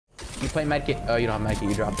You play medkit. Oh, you don't have medkit.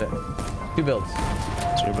 You dropped it. 2 builds.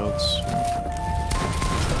 2 builds.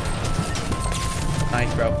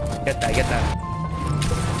 Nice, bro. Get that. Get that.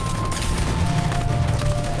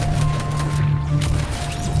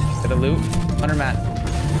 Get the loot. Under mat.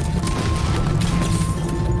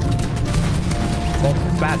 Oh,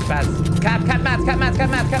 spaz. Cat mats.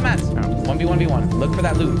 1v1v1. Look for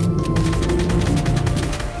that loot.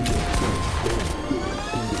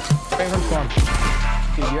 Straight from storm.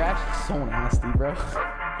 Dude, you're actually so nasty, bro.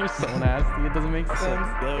 You're so nasty. It doesn't make sense.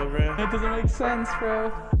 Yo, bro. It doesn't make sense,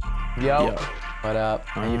 bro. Yo. What up?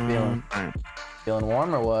 How you feeling? Feeling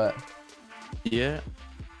warm or what? Yeah.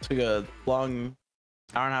 Took a long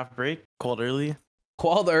hour-and-a-half break. Called early.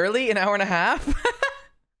 Called early? An hour and a half?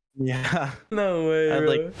 Yeah. No way, bro.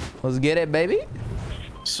 Like, let's get it, baby.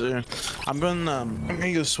 So I'm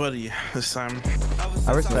gonna go sweaty this time.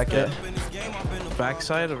 I respect it.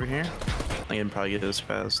 Backside over here. I can probably get this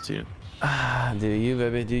fast too. Ah, do you,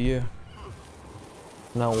 baby? Do you?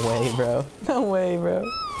 No way, bro. No way, bro.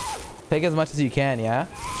 Take as much as you can, yeah?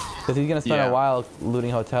 Because he's gonna spend a while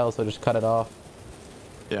looting hotels, so just cut it off.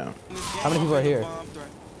 Yeah. How many people are here?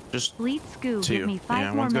 Just Fleet Scoo, 2. give me 5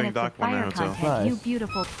 more one's going minutes of dock, one in fire hotel. content, Nice. you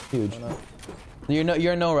beautiful. Huge.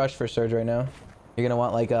 You're in no rush for Surge right now. You're gonna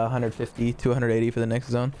want like 150 to 180 for the next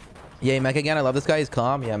zone. Yeah, Mech again. I love this guy. He's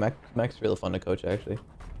calm. Yeah, Mech's real fun to coach actually.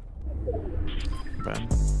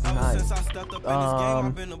 Nice.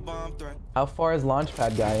 How far is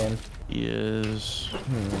Launchpad guy in? He is.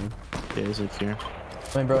 Yeah, he's like here.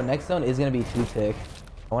 I mean, bro, next zone is gonna be 2 tick.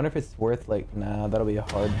 I wonder if it's worth like. Nah, that'll be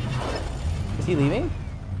hard. Is he leaving?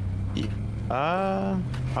 Yeah. I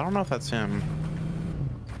don't know if that's him.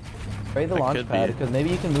 Raid the launch pad because maybe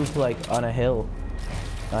you can move to like on a hill.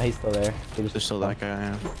 No, he's still there. There's still that guy.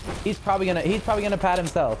 Yeah. He's probably gonna pad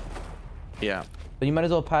himself. Yeah. But you might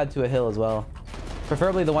as well pad to a hill as well.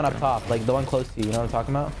 Preferably the one up top, like the one close to you. You know what I'm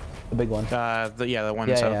talking about? The big one. The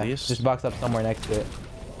one southeast. Just box up somewhere next to it.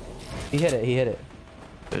 He hit it. He hit it.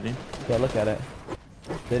 Did he? Yeah, look at it.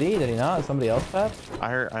 Did he? Did he not? Somebody else pad? I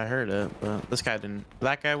heard it, but this guy didn't.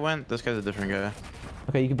 That guy went. This guy's a different guy.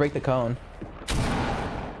 Okay, you can break the cone.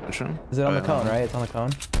 Which one? Is it on the cone, right? It's on the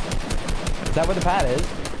cone. Is that where the pad is?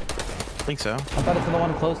 I think so. I thought it's the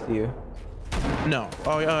one close to you. No.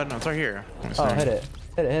 Oh, yeah, no, it's right here. Oh, hit it.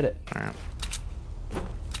 Hit it. All right.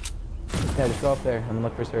 Yeah, just go up there and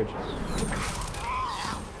look for Surge.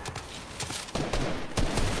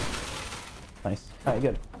 Nice. All right,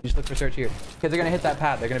 good. You just look for Surge here. Because they're going to hit that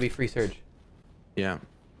pad. They're going to be free Surge. Yeah.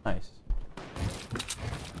 Nice.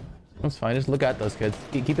 That's fine. Just look at those kids.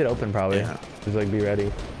 Keep it open, probably. Yeah. Just like be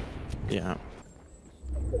ready. Yeah.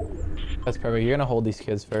 That's perfect. You're going to hold these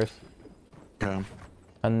kids first. Okay.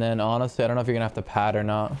 And then honestly, I don't know if you're going to have to pad or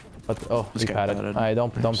not. But oh, we padded. All right,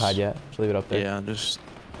 don't pad yet. Just leave it up there. Yeah,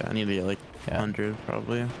 I need to get like 100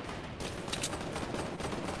 probably.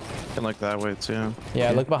 Can look that way too.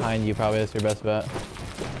 Yeah, look behind you. Probably that's your best bet.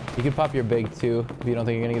 You can pop your big too if you don't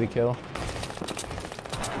think you're gonna get a kill.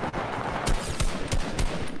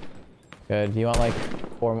 Good. You want like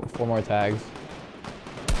four more tags.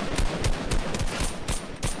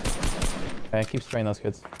 Okay, keep spraying those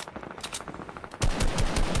kids.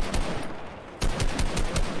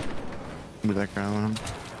 Move that guy alone.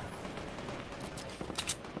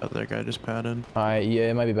 Other guy just padded. Alright, yeah,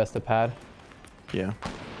 it might be best to pad. Yeah.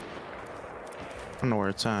 I don't know where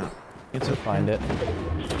it's at. It's to find it.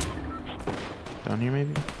 Down here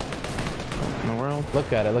maybe? In the world?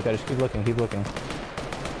 Look at it, just keep looking,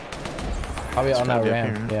 Probably on that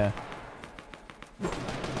ramp, yeah.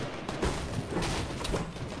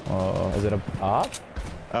 Oh, is it a pop?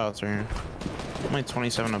 Oh, it's right here. I'm like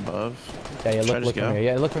 27 above. Yeah, look from here.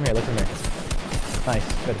 Yeah, look from here. Nice,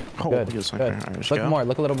 good, good. Right, look more,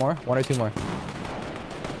 look a little more. 1 or 2 more.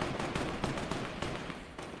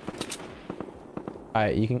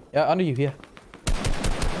 Alright, you can, under you, yeah.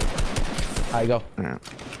 Alright, go. Yeah.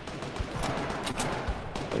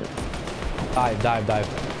 Dive.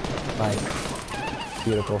 Nice.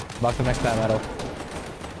 Beautiful. Box the next time, metal.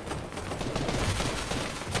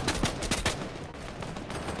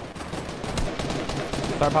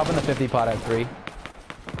 Start popping the 50 pot at 3.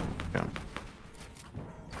 Yeah.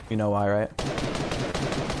 You know why, right?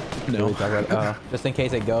 No. Just in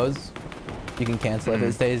case it goes, you can cancel it. If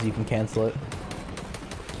it stays, you can cancel it.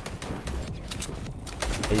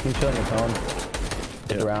 Yeah, you can chill in your cone.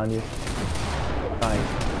 Look around you.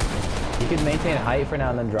 Nice. You can maintain height for now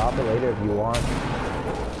and then drop it later if you want.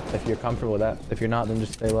 If you're comfortable with that. If you're not, then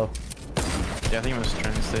just stay low. Yeah, I think I'm just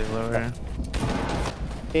trying to stay lower.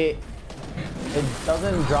 It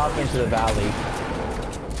doesn't drop into the valley.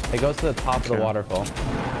 It goes to the top of the waterfall.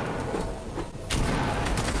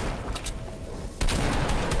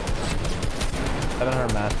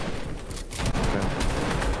 700 math. Okay.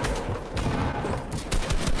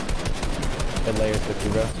 Good layers 50,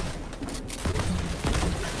 bro.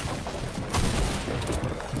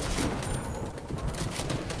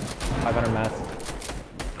 $500 math.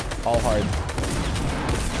 All hard.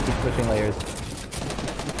 Keep pushing layers.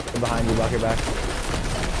 From behind you, block your back.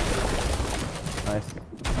 Nice.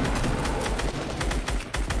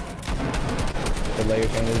 Good layer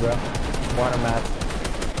changes, bro. 400 math.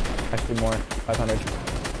 Actually more. 500.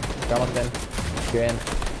 You're almost in. You're in.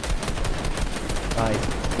 Nice.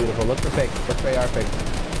 Beautiful. Look for picks. Look for AR picks.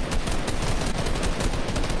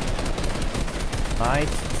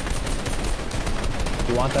 Nice.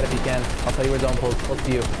 You want that if you can. I'll tell you where zone pulls. Close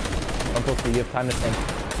to you. Zone pulls to you. You have time to think.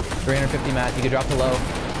 350 math. You can drop to low.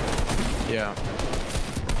 Yeah.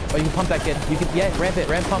 Oh, you can pump that kid. You can, yeah, ramp it.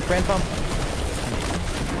 Ramp pump. Ramp pump.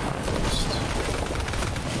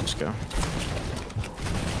 Let's go.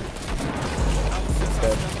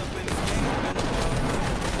 Good.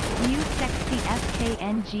 New sexy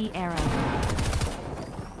FKNG arrow.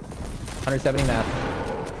 170 math.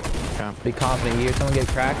 Okay. Be confident. You hear someone get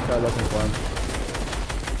cracked, start looking for him.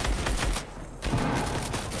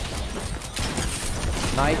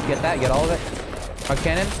 Nice, get that, get all of it. Chuck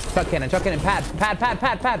cannon, chuck cannon, chuck cannon, pad. Chuck cannon,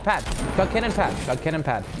 pad, chuck cannon,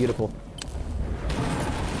 pad. Beautiful.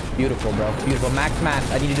 Beautiful, bro. Beautiful. Max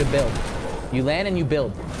math. I need you to build. You land and you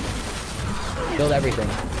build. Build everything.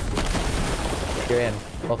 You're in.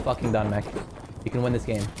 Well fucking done, mech. You can win this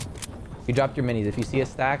game. You dropped your minis. If you see a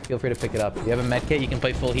stack, feel free to pick it up. If you have a med kit, you can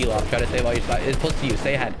play full heal off. Try to save all your stuff. It's close to you.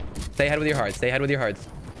 Stay ahead. Stay ahead with your hearts. Stay ahead with your hearts.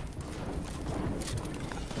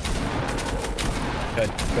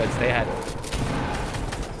 Good. Good. Stay ahead.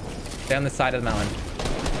 Stay on the side of the mountain.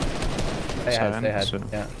 Stay ahead. Stay ahead.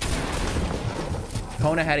 Yeah.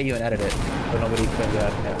 Cone ahead of you and edit it. So nobody can do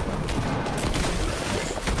that. Yeah.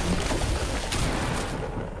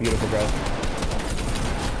 Beautiful, bro.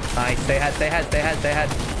 Nice. Stay ahead. Stay ahead. Stay ahead. Stay ahead.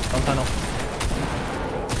 Don't tunnel.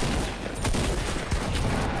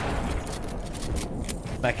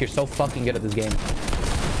 Mac, you're so fucking good at this game.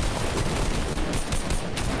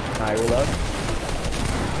 Alright, reload.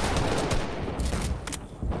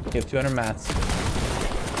 You have 200 mats.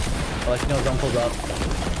 I'll let you know zone pulls up.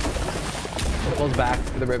 It pulls back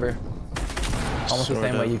to the river. Almost the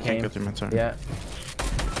same way you came. Yeah.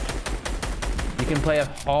 You can play a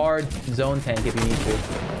hard zone tank if you need to.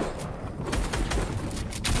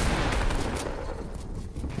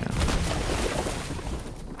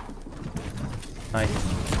 Nice.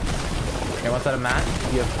 Here, what's that a mat?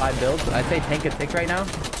 You have 5 builds. I'd say tank a tick right now.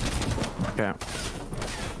 Okay.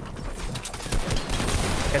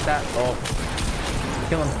 Get that. Oh.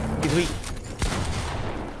 Kill him. He's weak.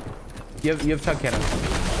 You have chug cannon.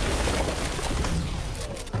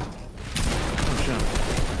 Oh shit.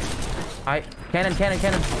 Alright. Cannon.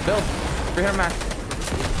 Build. 300 max.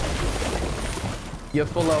 You have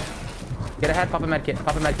full low. Get ahead. Pop a med kit.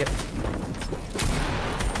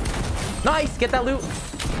 Nice! Get that loot!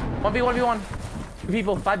 1v1. 2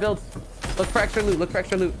 people, 5 builds. Look for extra loot.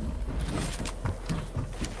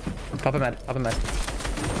 Pop a med.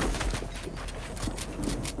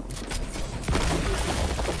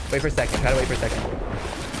 Wait for a second. Try to wait for a second.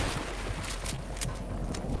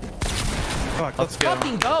 Fuck, Let's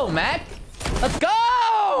fucking go, Mac! Let's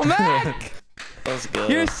go, Mac! Let's go.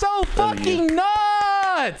 You're so fucking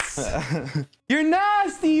nuts! You're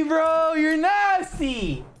nasty, bro! You're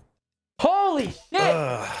nasty! Holy shit!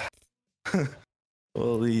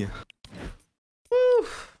 Holy. Woo.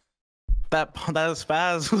 That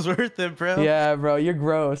spaz was worth it, bro. Yeah, bro, you're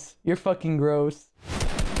gross. You're fucking gross.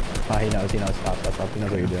 Oh, he knows. Stop. He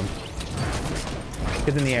knows what you're doing.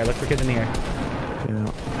 Kids in the air. Look for kids in the air.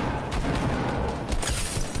 Yeah.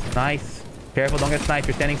 Nice. Careful, don't get sniped.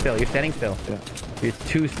 You're standing still. Yeah. You're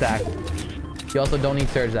 2 stacked. You also don't need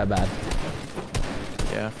surge that bad.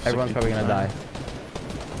 Yeah. Everyone's probably gonna die.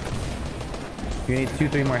 You need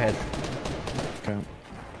 2-3 more hits. Okay.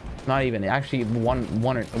 Not even. Actually, one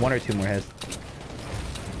or 2 more hits.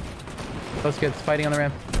 Those kids fighting on the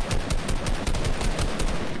ramp.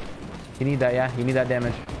 You need that, yeah. You need that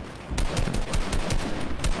damage.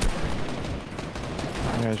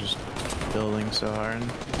 You guys just building so hard.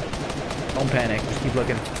 Don't panic. Just keep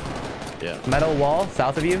looking. Yeah. Metal wall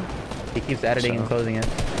south of you. He keeps editing and closing it.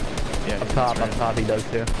 Yeah. Up top he does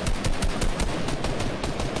too.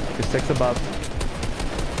 You're 6 above.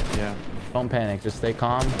 Yeah. Don't panic. Just stay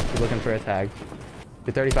calm. Keep looking for a tag.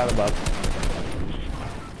 You're 35 above.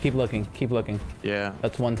 Keep looking. Yeah.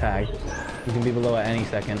 That's 1 tag. You can be below at any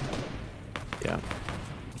second. Yeah.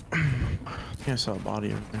 I think I saw a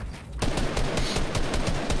body over there.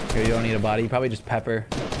 Here, you don't need a body. You probably just pepper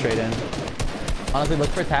straight in. Honestly, look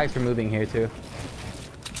for tags for moving here too.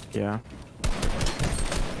 Yeah.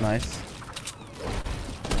 Nice.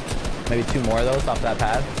 Maybe 2 more of those off that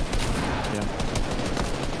pad. Yeah.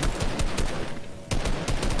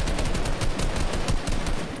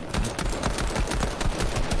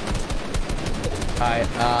 Alright,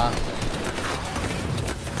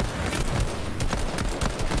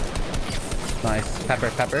 nice.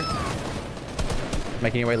 Pepper.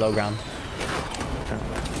 Making your way low ground. Okay.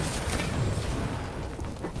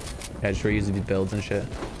 Yeah, just reuse these builds and shit.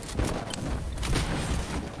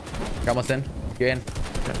 You're almost in. You're in.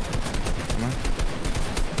 Okay. Come on.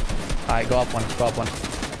 Alright, go up one.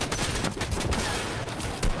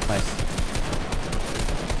 Nice.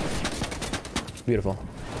 Beautiful.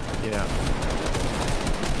 Yeah.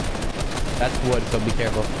 That's wood, so be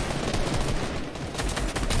careful.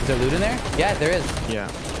 Is there loot in there? Yeah, there is. Yeah.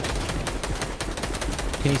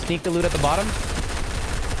 Can you sneak the loot at the bottom?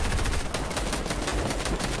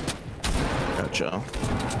 Gotcha.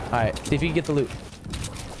 Alright, see if you can get the loot.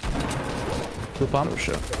 Loot pump? Oh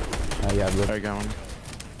shit. Oh, yeah, loot. There you going.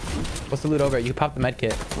 What's the loot over? You can pop the med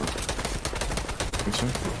kit. Think so?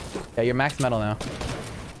 Yeah, you're max metal now.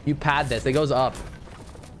 You pad this. It goes up.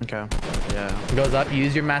 Okay. Yeah. It goes up. You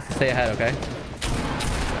use your mask to stay ahead, okay?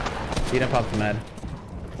 You didn't pop the med.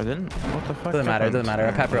 I didn't? What the fuck? Doesn't matter. It doesn't matter.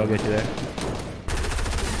 A pepper will get you there.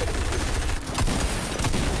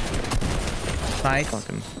 Nice.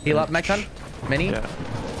 Fucking Heal up, Mechon. Mini. Yeah.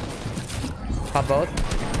 Pop both.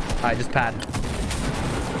 Alright, just pad.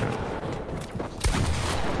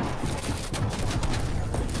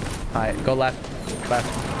 Alright, go left. Left.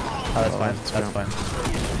 Oh, that's fine. let's That's go. fine.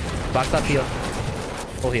 Box up, heal.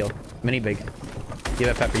 Full heal. Mini big. Give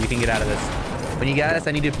it pepper. You can get out of this. When you get out of this,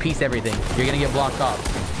 I need to piece everything. You're gonna get blocked off.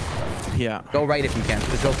 Yeah. Go right if you can.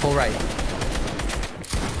 Just go full right.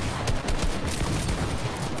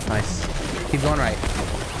 Nice. Keep going right.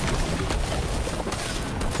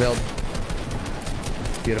 Build.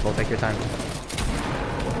 Beautiful. Take your time.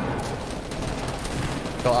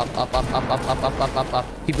 Go up.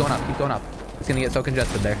 Keep going up. It's gonna get so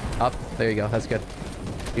congested there. Up. There you go. That's good.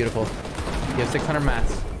 Beautiful. You have 600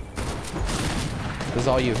 mats. This is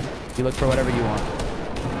all you. You look for whatever you want.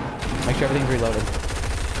 Make sure everything's reloaded.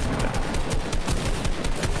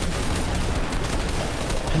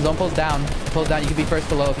 Zone pulls down. Pulls down. You can be first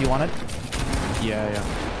to low if you wanted. Yeah.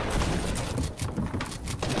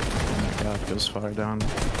 Oh my god, it goes far down.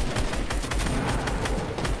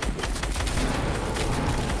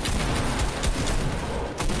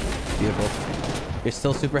 Beautiful. You're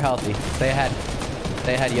still super healthy. Stay ahead.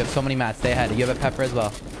 Stay ahead. You have so many mats. Stay ahead. You have a pepper as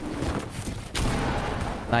well.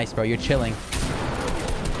 Nice, bro. You're chilling.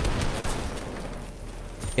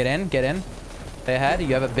 Get in. Stay ahead.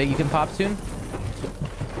 You have a big... You can pop soon.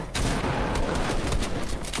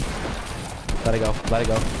 Let it go.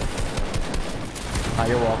 Not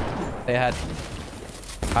your wall. Stay ahead.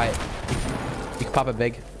 Alright. You can pop it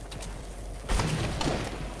big.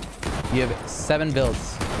 You have 7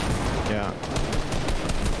 builds. Yeah.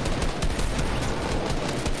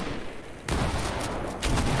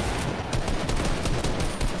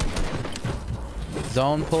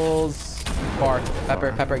 Zone pulls. Bark.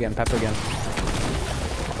 Pepper again.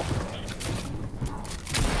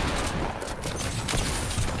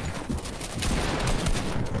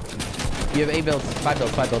 You have 8 builds. 5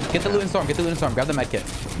 builds. Get the loot and storm. Grab the med kit.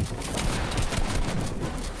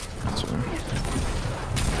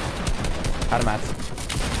 Out of mats.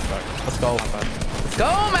 Let's go. Let's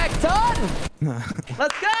go, Macton!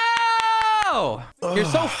 Let's go! You're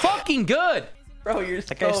so fucking good! Bro, you're so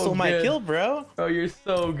That guy stole my kill, bro. Bro, you're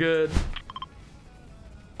so good.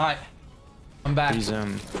 Alright. I'm back. He's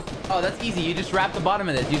in. Oh, that's easy. You just wrap the bottom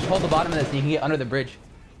of this. You just hold the bottom of this and you can get under the bridge.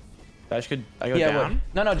 I go down? Wood.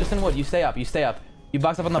 No, just in wood. You stay up. You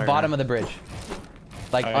box up on the bottom of the bridge.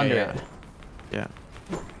 Like under it. Yeah.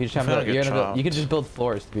 You just have to, you can just build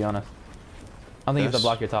floors, to be honest. I don't think you have to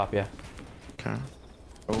block your top, yeah. Okay.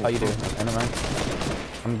 Oh, you do. Okay, never mind.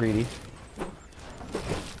 I'm greedy.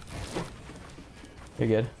 You're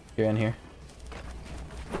good. You're in here.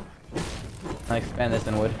 I'll expand this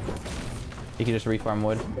in wood. You can just reform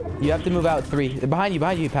wood. You have to move out 3. Behind you,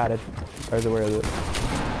 padded. Or is it, where is it?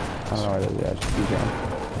 I don't know where it is. Yeah, just keep going.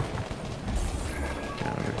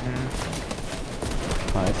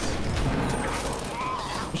 Nice.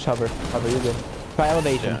 Just hover, you're good. Try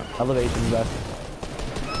elevation. Yeah. Elevation's best.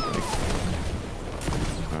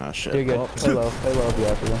 Ah, shit. You're good. Oh. Play low if you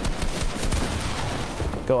have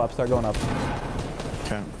to. Go up, start going up.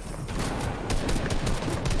 Okay.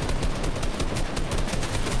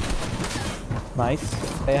 Nice.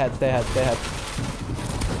 Stay ahead.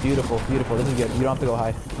 Beautiful. This is good. You don't have to go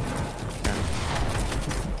high. Okay.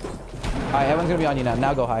 All right, everyone's gonna be on you now.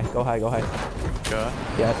 Now go high. Go high. Go high. Go.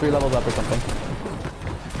 Yeah, 3 levels up or something.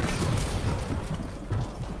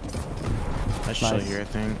 I should Nice. here, I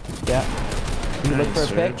think. Yeah. You look for a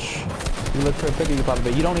pick. You look for a pick or you pop a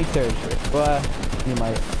big. You don't need surge. Well, you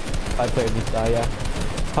might. 5 players need to die, yeah.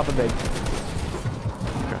 Pop a big.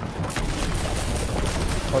 Okay.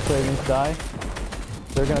 4 players need to die.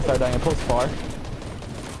 They're gonna start dying. It pulls far.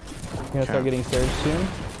 You're gonna start getting surge soon.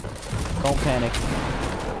 Don't panic.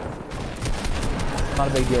 Not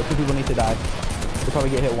a big deal. 2 people need to die. You'll probably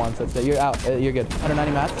get hit once. That's it. You're out. You're good.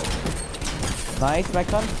 190 mats. Nice, max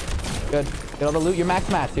ton. Good. Get all the loot. You're max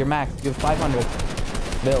mats. You're max. You have 500.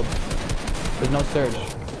 Build. There's no surge.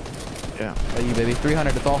 Yeah. Oh, you baby.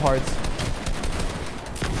 300. It's all hearts.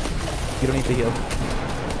 You don't need to heal.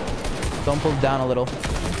 Don't pull down a little.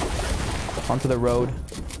 Onto the road.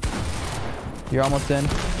 You're almost in.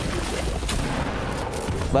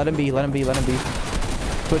 Let him be. Let him be. Let him be.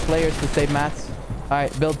 Switch layers to save mats. All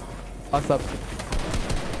right, build. Us up.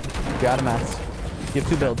 You're out of mats. You have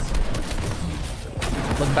 2 builds.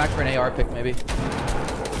 Look back for an AR pick, maybe.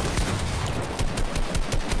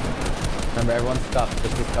 Remember, everyone's stuck.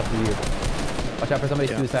 This is stuck with you. Watch out for somebody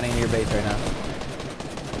suiciding in your base right now.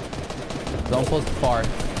 Don't pull far.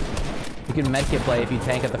 You can medkit play if you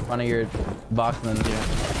tank at the front of your box and then...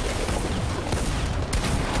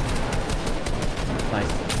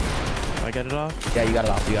 Nice. I get it off? Yeah, you got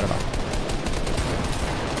it off. You got it off.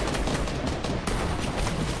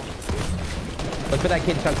 Look for that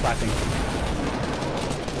kid chug slashing.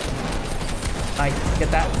 Nice.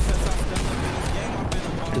 Get that.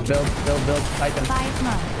 Just build. Titan. 5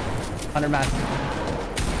 months. 100 mats.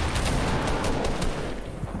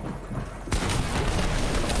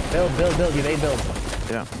 Build. You have 8 builds.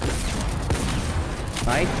 Yeah.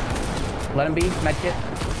 Nice. Let him be. Medkit.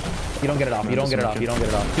 You don't get it off. You don't get it off. You don't get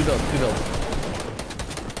it off. 2 builds. 2 builds.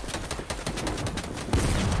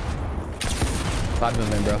 5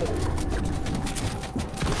 movement, bro.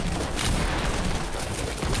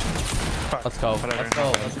 Let's go.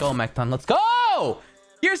 Let's go, Mekton. Let's go!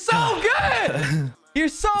 You're so good! You're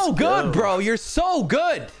so good, bro. You're so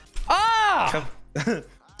good. Ah!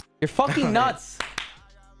 You're fucking nuts.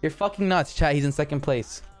 You're fucking nuts, chat. He's in 2nd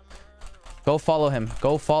place. Go follow him.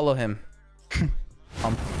 Go follow him.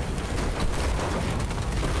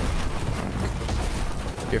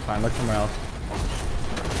 You're fine. Look somewhere else.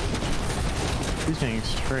 He's getting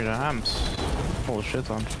straight arms. Full of shit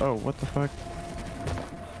on. Oh, what the fuck?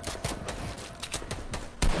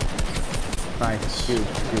 Nice. Dude.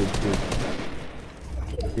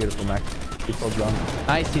 Beautiful, Mac. He's so drunk.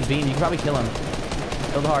 Nice. He's beaten. You can probably kill him.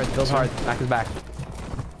 Build hard. Mac is back.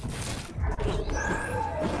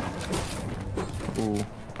 Ooh.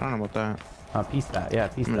 I don't know about that. Piece that. Yeah,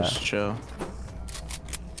 piece I'm that. just chill.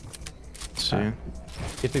 Let's see. You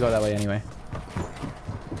have to go that way anyway.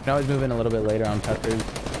 You can always move in a little bit later on peppers.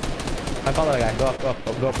 I follow that guy. Go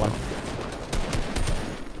up one.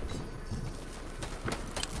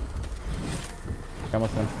 You're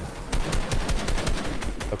almost in.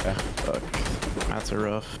 Okay. Fuck. That's a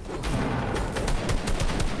rough.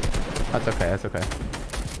 That's okay.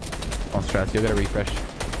 Don't stress. You'll get a refresh.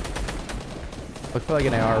 Look for like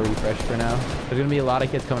an AR refresh for now. There's gonna be a lot of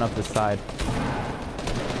kids coming up this side.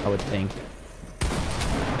 I would think.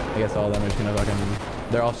 I guess all of them are just gonna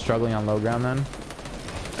fucking... They're all struggling on low ground then.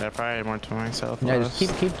 Yeah, probably more to myself. Yeah, just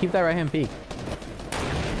keep that right hand peek.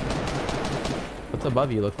 What's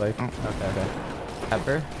above you look like? Oh.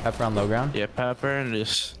 Okay. Pepper on low ground. Yeah, pepper and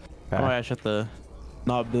just... Okay. Oh, I should have to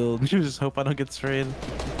not build. Just hope I don't get sprayed.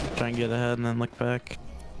 Try and get ahead and then look back.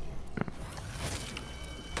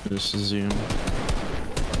 Just zoom.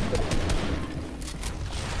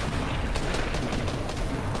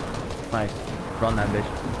 Nice. Run that bitch.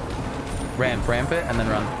 Ramp it and then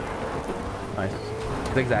run. Nice.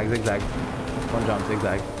 Zigzag. One jump,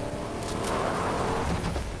 zigzag.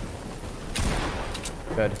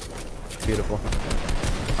 Good. Beautiful.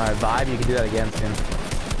 Alright, vibe. You can do that again soon.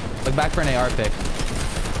 Look back for an AR pick.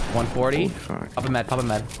 140. Fuck. Pop a med. Pop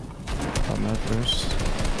med first.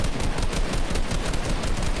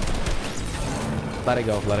 Let it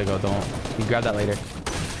go. Don't. You grab that later.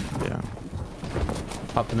 Yeah.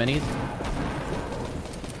 Pop the minis.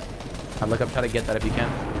 I'd look up, try to get that if you can.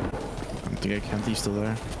 I think I can. He's still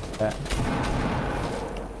there. Yeah.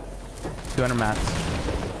 200 mats.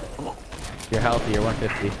 You're healthy. You're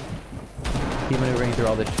 150. Keep maneuvering through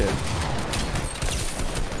all this shit.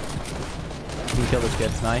 You can kill this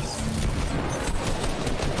kid. Nice.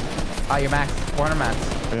 Ah, you're max. 400 mats.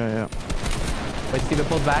 Yeah. Wait, see if it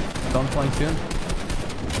pulls back. Don't pulling soon.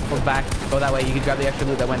 Pulls back. Go that way. You can grab the extra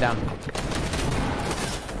loot that went down.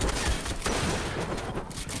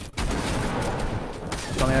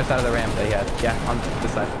 on the other side of the ramp that he had. Yeah, on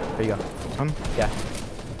this side. There you go. Yeah.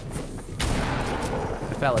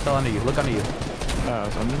 It fell under you. Look under you.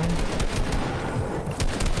 It's under me?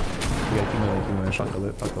 You gotta keep moving.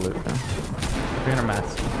 Fuck the loot. Yeah. 300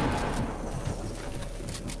 mats.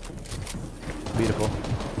 Beautiful.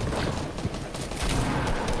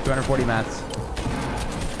 240 mats.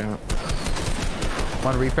 Yeah.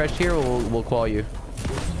 Want to refresh here? We'll call you.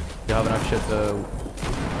 You'll have enough shit to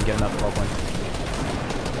get enough call points.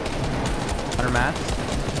 100 mats.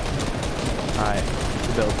 All right,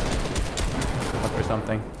 to build. Look for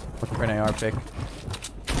something. Looking for an AR pick. You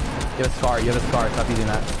have a scar. Stop using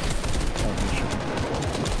that.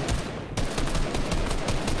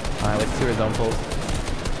 All right, let's see where zone pulls.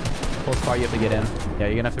 Pull scar, you have to get in. Yeah,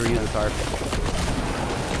 you're gonna have to reuse the scar.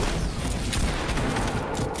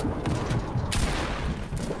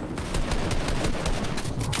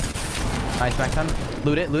 Nice, back time.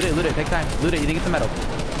 Loot it. Take time. Loot it. You didn't get the metal.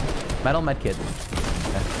 Metal med kit.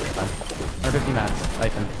 Okay, fine. 150 mats.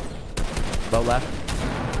 Siphon. Low left.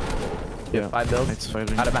 Yeah. 5 builds. It's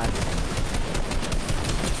fighting. Out of mats.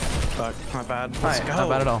 Fuck, not bad. Let's go. Not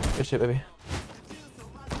bad at all. Good shit, baby.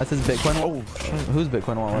 That's his Bitcoin. Oh, shit. Who's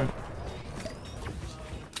Bitcoin wallet?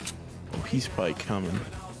 Oh, he's probably coming.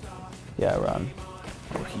 Yeah, run.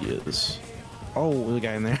 Oh, he is. Oh, there's a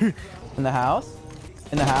guy in there. In the house?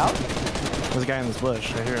 In the house? There's a guy in this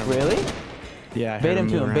bush. I hear him. Really? Yeah, I Bait heard him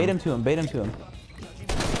to moving him. around. Bait him to him. Bait him to him.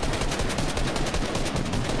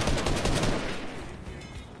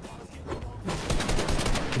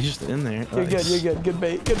 He's just in there. You're good. You're good. Good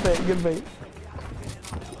bait. Good bait. Good bait.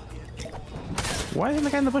 Why isn't the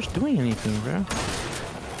guy in the bush doing anything, bro?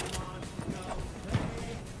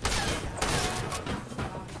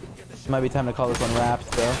 Might be time to call this one wraps,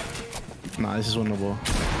 though. Nah, this is winnable.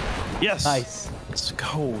 Yes. Nice. Let's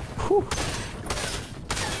go. Whew.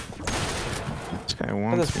 This guy That's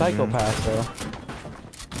wants a psychopath, though.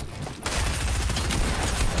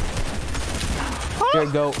 Here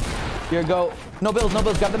we go. Here we go. No builds. No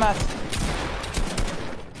builds. Grab the mats.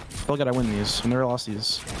 Still gotta win these. I never lost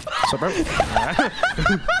these. So, bro.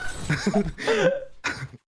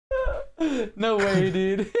 No way,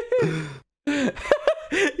 dude.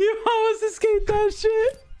 You almost escaped that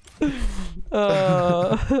shit.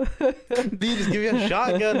 Dude, just give me a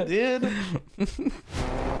shotgun, dude.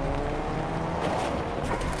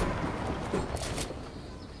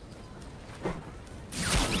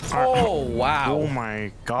 Oh, wow. Oh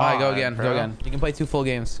my god. All right, go again. Bro. Go again. You can play 2 full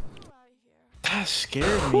games. That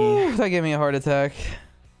scared me. That gave me a heart attack.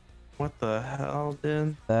 What the hell,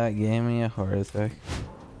 dude? That gave me a heart attack.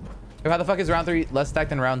 How the fuck is round 3 less stacked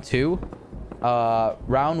than round 2?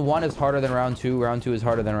 Round 1 is harder than round 2. Round 2 is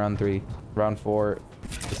harder than round 3. Round 4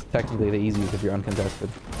 is technically the easiest if you're uncontested.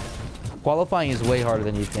 Qualifying is way harder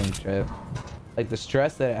than you think, Trev. Like the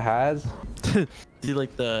stress that it has. Dude,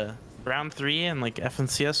 like the round 3 and like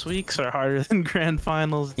FNCS weeks are harder than grand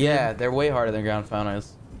finals. Dude. Yeah, they're way harder than ground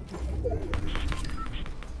finals.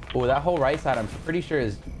 Oh, that whole right side I'm pretty sure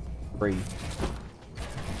is free.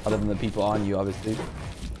 Other than the people on you, obviously.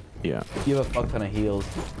 Yeah. You have a fuck ton of heals.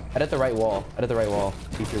 Edit the right wall. Edit the right wall.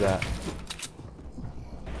 See through that.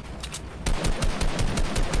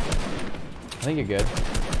 I think you're good.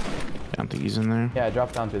 I don't think he's in there. Yeah,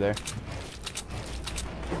 drop down through there.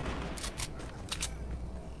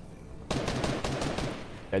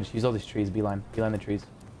 Yeah, just use all these trees. Beeline. Beeline the trees.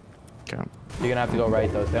 Okay. You're gonna have to go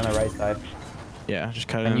right though. Stay on the right side. Yeah, just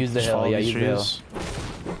cut And in. use the just hill, follow yeah, these use the hill. trees.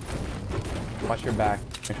 Watch your back.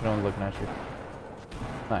 Make sure no one's looking at you.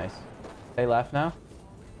 Nice. Stay left now.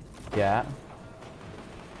 Yeah.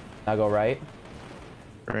 Now go right.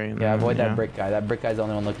 Right. Yeah, avoid that brick guy. That brick guy's the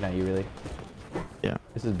only one looking at you, really. Yeah.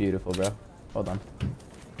 This is beautiful, bro. Hold on.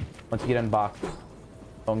 Once you get in box,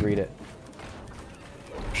 don't greet it.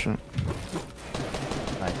 Sure.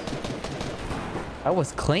 Nice. That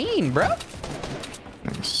was clean, bro.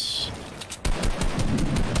 Nice.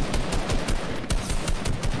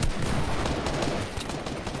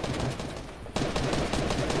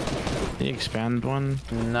 Did you expand one?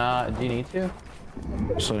 Nah, do you need to?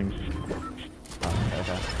 So,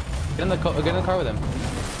 Okay. Get in the car with him.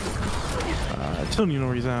 I don't even know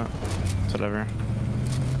where he's at. It's whatever.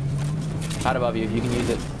 Out above you. You can use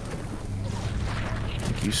it.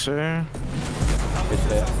 Thank you, sir. Good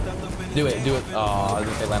shit. Do it. Do it. Oh, I was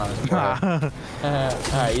gonna say land on his forehead.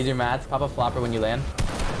 Alright, use your mats. Pop a flopper when you land.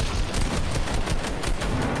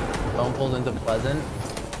 Phone pulls into Pleasant.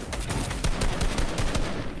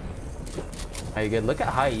 Are you good? Look at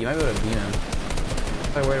height. You might be able to beam him.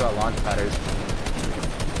 I'm probably worried about launch patterns.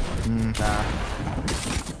 Mm. Nah.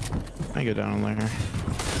 I go down there.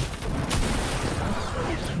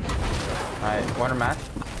 Alright, corner match.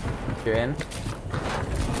 You're in.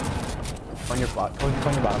 On your bottom.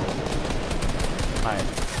 On your bottom. Alright.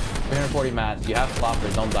 340 mats. You have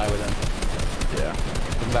floppers, don't die with them. Yeah.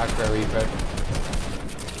 Come back for a refresh.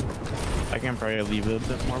 I can probably leave it a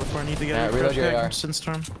bit more before I need to get Yeah, a reload your AR.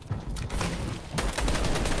 Storm.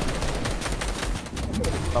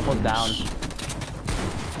 Almost down.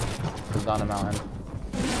 He's on a mountain.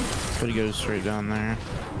 Could he go straight down there?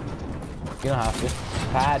 You don't have to.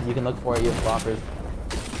 Pad, you can look for it. You have floppers.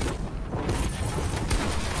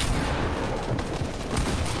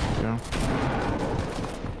 Yeah.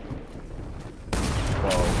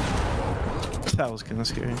 Whoa. That was kind of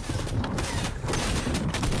scary.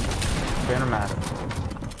 300 mats.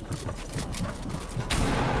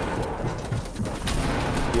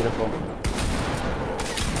 Beautiful.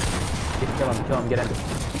 Kill him, get in.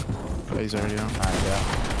 Oh, he's already on. Alright, yeah.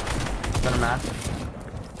 100 mats.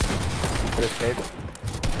 Good escape.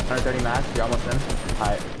 130 mats, you're almost in.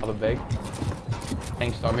 Alright, up a big.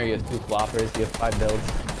 Tank Storm here, you have 2 floppers, you have 5 builds.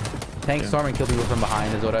 Tank Storm and kill people from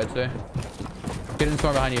behind is what I'd say. Get in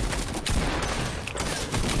Storm behind you.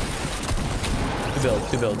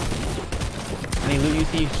 2 builds. Any loot you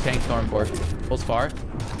see, Tank Storm for. Pulls far.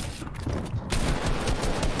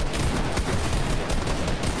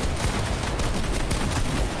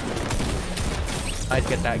 Nice,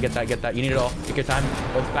 get that. You need it all. Take your time.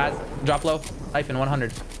 Hold spaz. Drop low. Siphon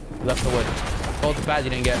 100. You left the wood. Hold the spaz you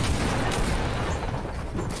didn't get.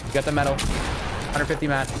 You got the metal. 150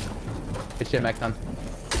 mats. Good shit, Mechton.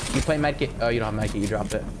 You play medkit. Oh, you don't have medkit. You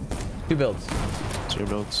dropped it. 2 builds. 2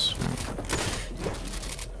 builds.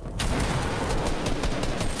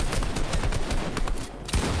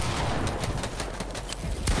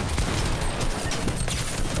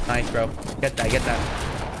 Nice, bro. Get that. Get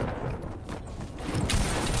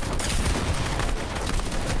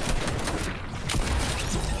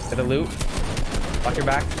the loot. Watch your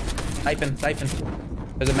back. Siphon.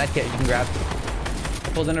 There's a medkit you can grab.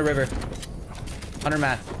 It pulls in a river. 100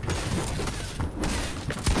 mats.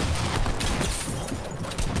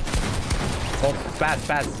 Oh,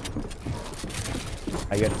 spaz.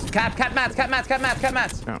 I get it. Cat mats.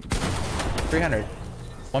 Yeah. 300.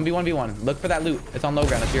 1v1v1. Look for that loot. It's on low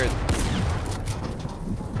ground. It's yours.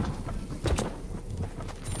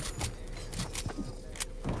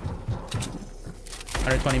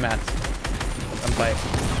 $120 mats. Come fight.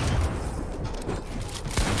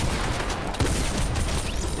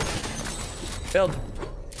 Build.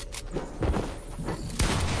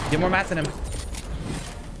 Get more mats in him.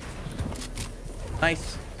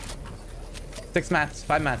 Nice. 6 mats.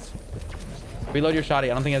 5 mats. Reload your shotty. I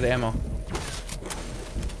don't think it has ammo.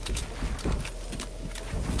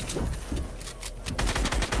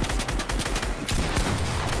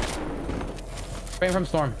 Frame from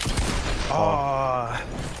Storm. Oh,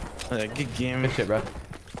 yeah, good game. Good shit, bro.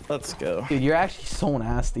 Let's go. Dude, you're actually so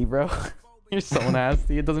nasty, bro. You're so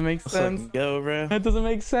nasty. It doesn't make Let's sense. go, bro. It doesn't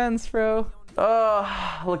make sense, bro.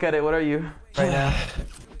 Oh, look at it. What are you right now?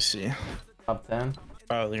 Let's see. Top 10.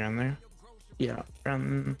 Probably around there. Yeah,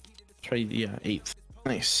 around. Try, yeah, 8th.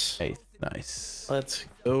 Nice. Hey, nice. Let's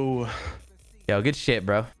go. Yo, good shit,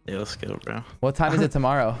 bro. Yeah, let's go, bro. What time is it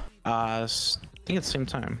tomorrow? I think it's the same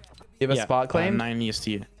time. You have a spot claim? 9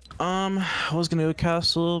 EST. I was gonna go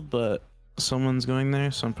Castle, but someone's going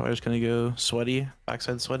there, so I'm probably just gonna go Sweaty,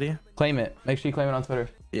 backside Sweaty. Claim it. Make sure you claim it on Twitter.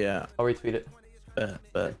 Yeah, I'll retweet it.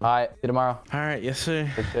 but. All right. See you tomorrow. All right, yes, sir.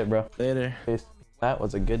 Good shit, bro. Later. Peace. That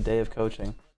was a good day of coaching.